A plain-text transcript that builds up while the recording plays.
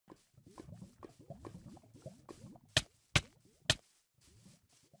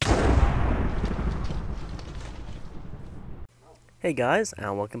Hey guys,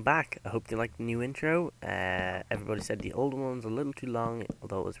 and welcome back. I hope you liked the new intro. Everybody said the old one's a little too long,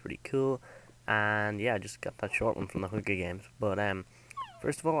 although it was pretty cool. And yeah, I just got that short one from the Hunger Games. But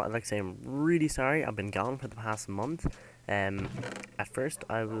first of all, I'd like to say I'm really sorry. I've been gone for the past month. At first,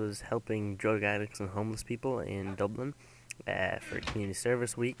 I was helping drug addicts and homeless people in Dublin for Community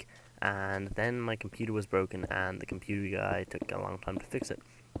Service Week, and then my computer was broken, and the computer guy took a long time to fix it.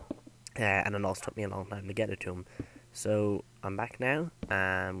 And it also took me a long time to get it to him. So I'm back now,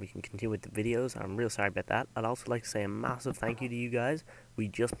 and we can continue with the videos. I'm real sorry about that. I'd also like to say a massive thank you to you guys. We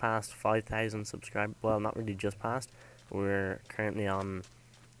just passed 5,000 subscribers. Well, not really just passed. We're currently on.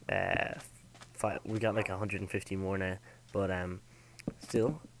 We got like 150 more now, but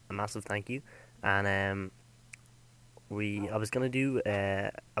still a massive thank you. And I was gonna do.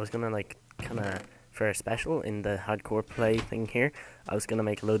 I was gonna like kind of for a special in the hardcore play thing here. I was gonna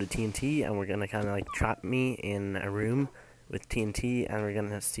make a load of TNT, and we're gonna kind of like trap me in a room with TNT, and we're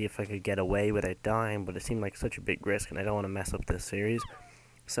gonna see if I could get away without dying. But it seemed like such a big risk, and I don't want to mess up this series.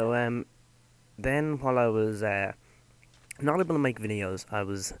 So then while I was not able to make videos, I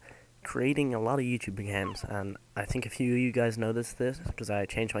was creating a lot of YouTube accounts, and I think a few of you guys noticed this because I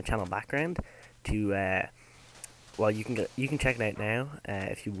changed my channel background to well, you can check it out now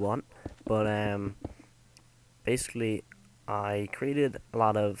if you want, but basically I created a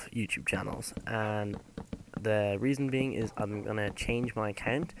lot of YouTube channels, and the reason being is I'm gonna change my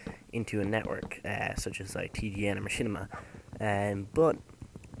account into a network such as like TGN or Machinima, but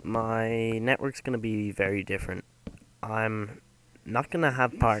my network's gonna be very different. I'm not gonna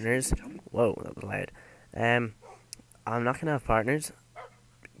have partners. Whoa, that was loud. I'm not gonna have partners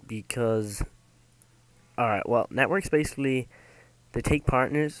because alright, well, networks basically, they take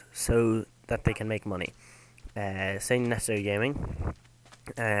partners so that they can make money. Say Necessary Gaming,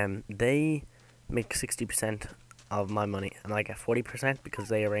 they make 60% of my money, and I get 40% because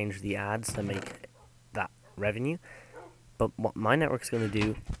they arrange the ads to make that revenue. But what my network's going to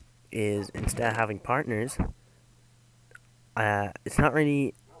do is, instead of having partners, it's not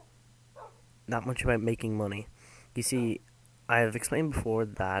really that much about making money. You see, I've explained before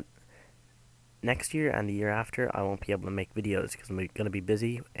that next year and the year after, I won't be able to make videos because I'm going to be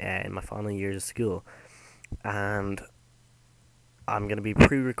busy in my final years of school, and I'm going to be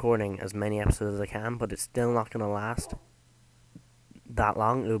pre-recording as many episodes as I can, but it's still not going to last that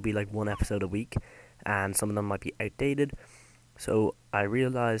long. It'll be like one episode a week, and some of them might be outdated. So I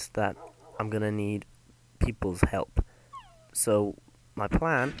realized that I'm going to need people's help. So my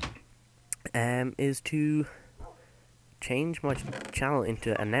plan is to change my channel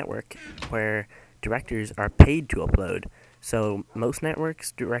into a network where directors are paid to upload. So most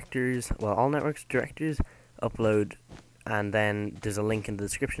networks, directors, well, all networks, directors upload, and then there's a link in the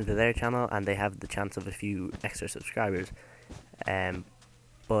description to their channel, and they have the chance of a few extra subscribers.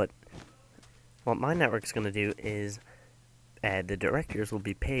 But what my network's going to do is the directors will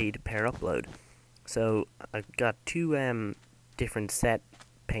be paid per upload. So I've got two different set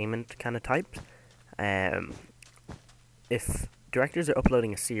payment kind of types. If directors are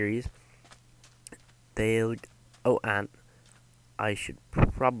uploading a series, they'll... Oh, and I should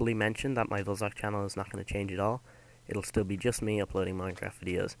probably mention that my Vuzok channel is not going to change at all. It'll still be just me uploading Minecraft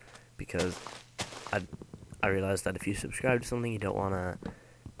videos, because I realized that if you subscribe to something, you don't want to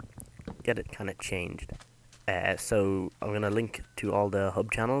get it kind of changed. So I'm going to link to all the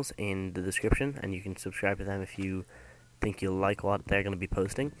hub channels in the description, and you can subscribe to them if you think you'll like what they're going to be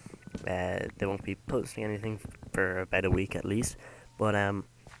posting. They won't be posting anything for about a week at least, but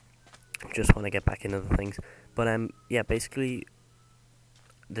just want to get back into the things. But yeah, basically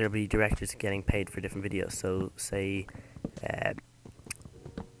there'll be directors getting paid for different videos. So say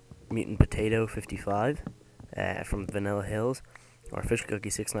Mutant Potato 55 from Vanilla Hills, or Fish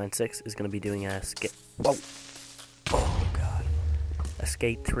Cookie 696 is going to be doing a a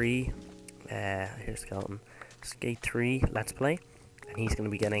Skate 3 here's Skeleton Skate 3 Let's Play, and he's going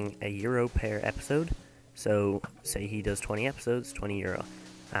to be getting €1 per episode. So say he does 20 episodes, €20,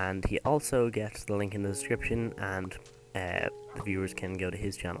 and he also gets the link in the description, and the viewers can go to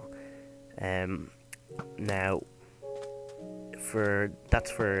his channel. Now that's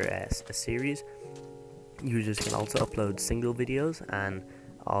for a series. Users can also upload single videos, and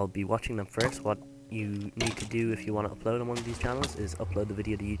I'll be watching them first. What you need to do if you want to upload on one of these channels is upload the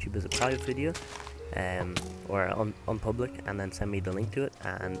video to YouTube as a private video, or on public, and then send me the link to it,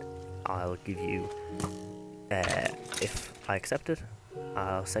 and I'll give you, if I accept it,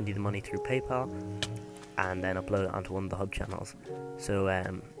 I'll send you the money through PayPal, and then upload it onto one of the hub channels. So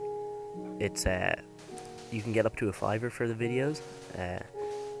it's you can get up to a $5 for the videos.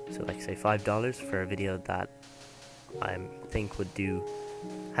 So like say $5 for a video that I think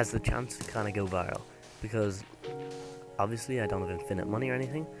has the chance to kind of go viral, because obviously I don't have infinite money or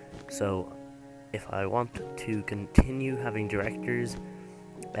anything, so if I want to continue having directors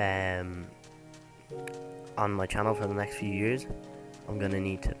on my channel for the next few years, I'm gonna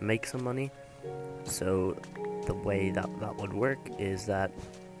need to make some money. So the way that would work is that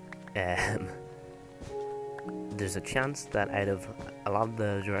there's a chance that out of a lot of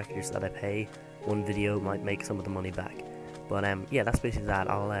the directors that I pay, one video might make some of the money back. But yeah, that's basically that.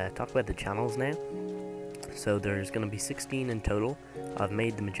 I'll talk about the channels now. So there's going to be 16 in total. I've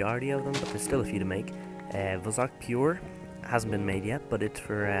made the majority of them, but there's still a few to make. Vuzok Pure hasn't been made yet, but it's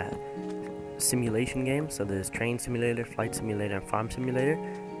for simulation games. So there's Train Simulator, Flight Simulator, and Farm Simulator.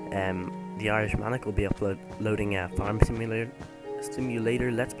 The Irish Manic will be uploading a Farm Simulator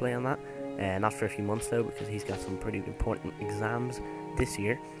Let's Play on that. Not for a few months though, because he's got some pretty important exams this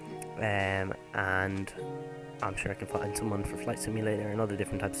year. And I'm sure I can find someone for Flight Simulator and other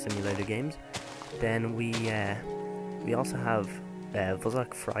different types of simulator games. Then we also have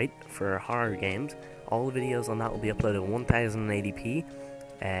Vuzok Fright for horror games. All the videos on that will be uploaded in 1080p,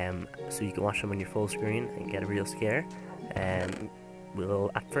 so you can watch them on your full screen and get a real scare.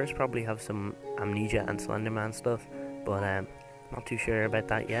 We'll at first probably have some Amnesia and Slenderman stuff, but not too sure about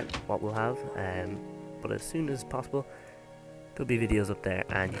that yet, what we'll have. But as soon as possible, there'll be videos up there,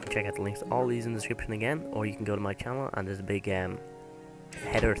 and you can check out the links to all these in the description again, or you can go to my channel and there's a big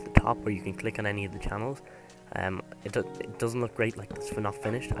header at the top where you can click on any of the channels. It doesn't look great like this for not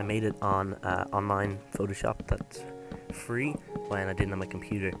finished. I made it on online Photoshop that's free when I didn't have my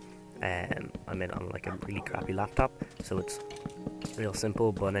computer. I made it on like a really crappy laptop, so it's real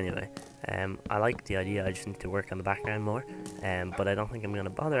simple. But anyway, I like the idea. I just need to work on the background more, but I don't think I'm going to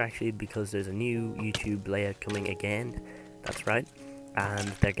bother actually, because there's a new YouTube layout coming again. That's right, and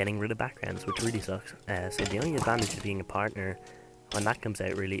they're getting rid of backgrounds, which really sucks. So the only advantage of being a partner when that comes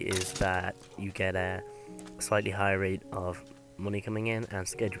out really is that you get a slightly higher rate of money coming in and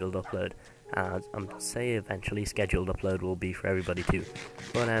scheduled upload. I'm say eventually scheduled upload will be for everybody too.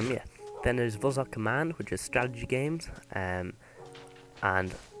 But yeah, then there's Vuzok Command, which is strategy games, and I'm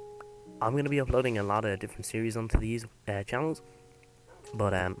going to be uploading a lot of different series onto these channels.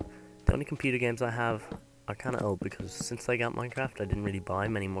 But the only computer games I have are kind of old, because since I got Minecraft I didn't really buy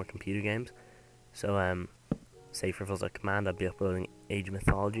many more computer games. So say for Vuzok Command I'd be uploading Age of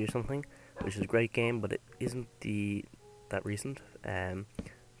Mythology or something, which is a great game, but it isn't that recent.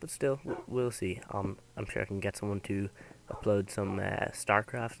 But still, we'll see. I'm sure I can get someone to upload some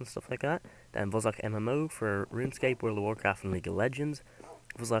StarCraft and stuff like that. Then Vuzok MMO for RuneScape, World of Warcraft, and League of Legends.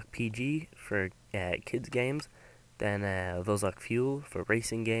 Vuzok PG for kids games. Then Vuzok Fuel for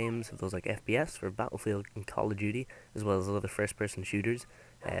racing games. Vuzok FPS for Battlefield and Call of Duty, as well as other first-person shooters,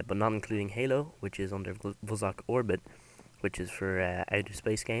 but not including Halo, which is under Vuzok Orbit, which is for outer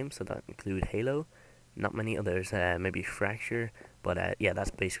space games, so that include Halo. Not many others, maybe Fracture, but yeah,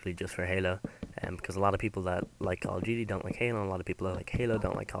 that's basically just for Halo, because a lot of people that like Call of Duty don't like Halo, and a lot of people that like Halo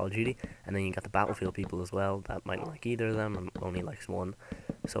don't like Call of Duty, and then you got the Battlefield people as well that might like either of them and only likes one.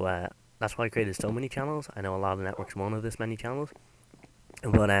 So that's why I created so many channels. I know a lot of networks won't have this many channels,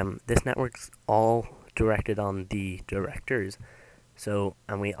 but this network's all directed on the directors. So,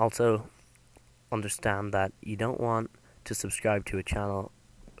 and we also understand that you don't want to subscribe to a channel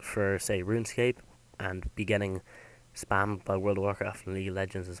for, say, RuneScape and be getting spammed by World of Warcraft and League of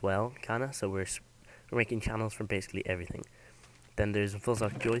Legends as well, kinda. So we're making channels for basically everything. Then there's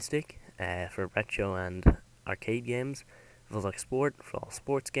Vuzok Joystick for retro and arcade games. Vuzok Sport for all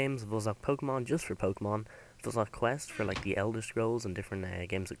sports games. Vuzok Pokemon just for Pokemon. Vuzok Quest for like the Elder Scrolls and different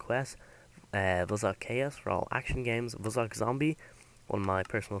games of Quest. Vuzok Chaos for all action games. Vuzok Zombie, one of my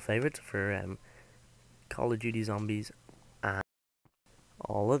personal favorites, for Call of Duty zombies and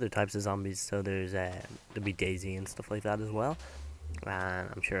all other types of zombies. So there's there'll be Daisy and stuff like that as well. And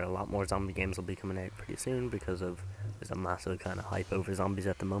I'm sure a lot more zombie games will be coming out pretty soon, because there's a massive kind of hype over zombies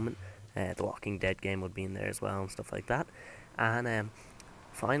at the moment. The Walking Dead game would be in there as well and stuff like that. And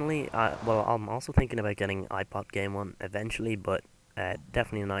finally, well, I'm also thinking about getting iPod Game 1 eventually, but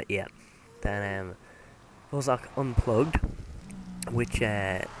definitely not yet. Then Vuzok Unplugged, which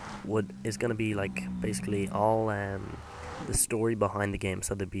is going to be like basically all the story behind the game.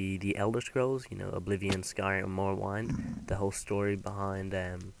 So there'd be the Elder Scrolls, you know, Oblivion, Skyrim, Morrowind, the whole story behind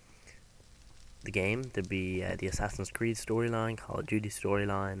the game. There'd be the Assassin's Creed storyline, Call of Duty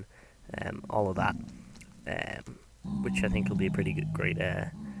storyline, all of that, which I think will be a pretty great.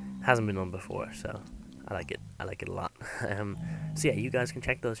 Hasn't been done before, so I like it a lot. So yeah, you guys can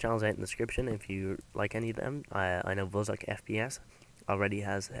check those channels out in the description if you like any of them. I know Vuzok FPS already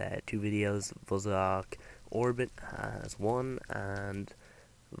has 2 videos. Vuzok Orbit has one, and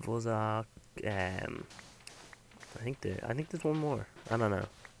Vuzok. I think there's one more. I don't know.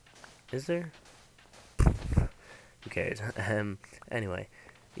 Is there? Who cares? Anyway,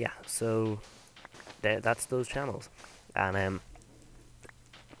 yeah. So that's those channels, and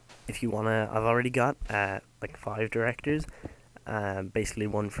if you wanna, I've already got like 5 directors. Basically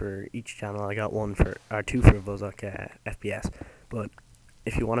one for each channel. I got one for or 2 for Vuzok FPS. But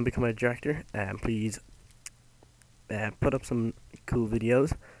if you want to become a director, please put up some cool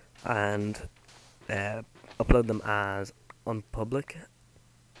videos and upload them as unpublic.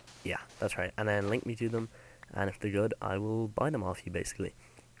 Yeah, that's right. And then link me to them. And if they're good, I will buy them off you basically.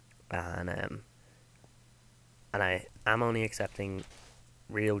 And I am only accepting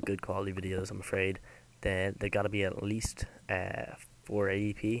real good quality videos. I'm afraid they got to be at least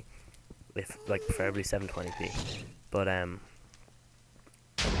 480p, if like preferably 720p. But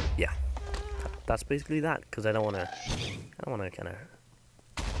yeah, that's basically that. Because I don't want to kind of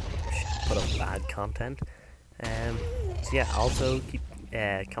put up bad content. So yeah, also keep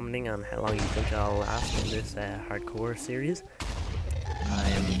commenting on how long you think I'll last in this hardcore series.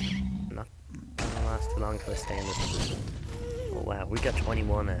 I'm not gonna last too long till I stay in this position. Oh wow, we got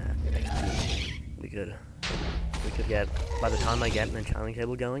 21 XP. We could get, by the time I get an enchanting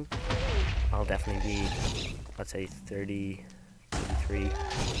table going, I'll definitely be, let's say 30, 33,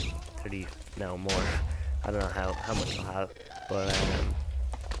 30, no more. I don't know how much I'll have, but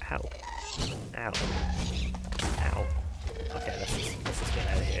ow, ow, ow. Okay, let's just get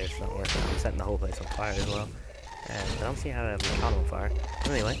out of here. It's not worth it. I'm setting the whole place on fire as well. I don't see how I have a caught on fire.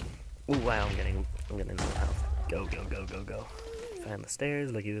 Anyway, ooh wow, I'm getting no health. Go, go, go, go, go. Found the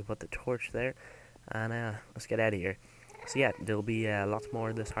stairs. Look, you put the torch there, and let's get out of here. So yeah, there'll be lots more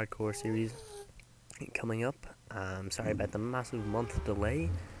of this hardcore series coming up. Sorry about the massive month delay.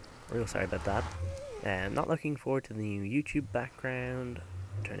 Real sorry about that. Not looking forward to the new YouTube background.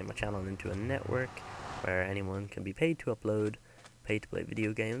 Turning my channel into a network where anyone can be paid to upload, paid to play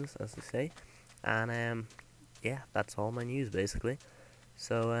video games, as they say. And yeah, that's all my news basically.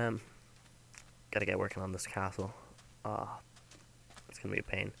 So gotta get working on this castle. It's gonna be a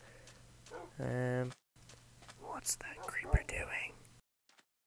pain. What's that creeper doing?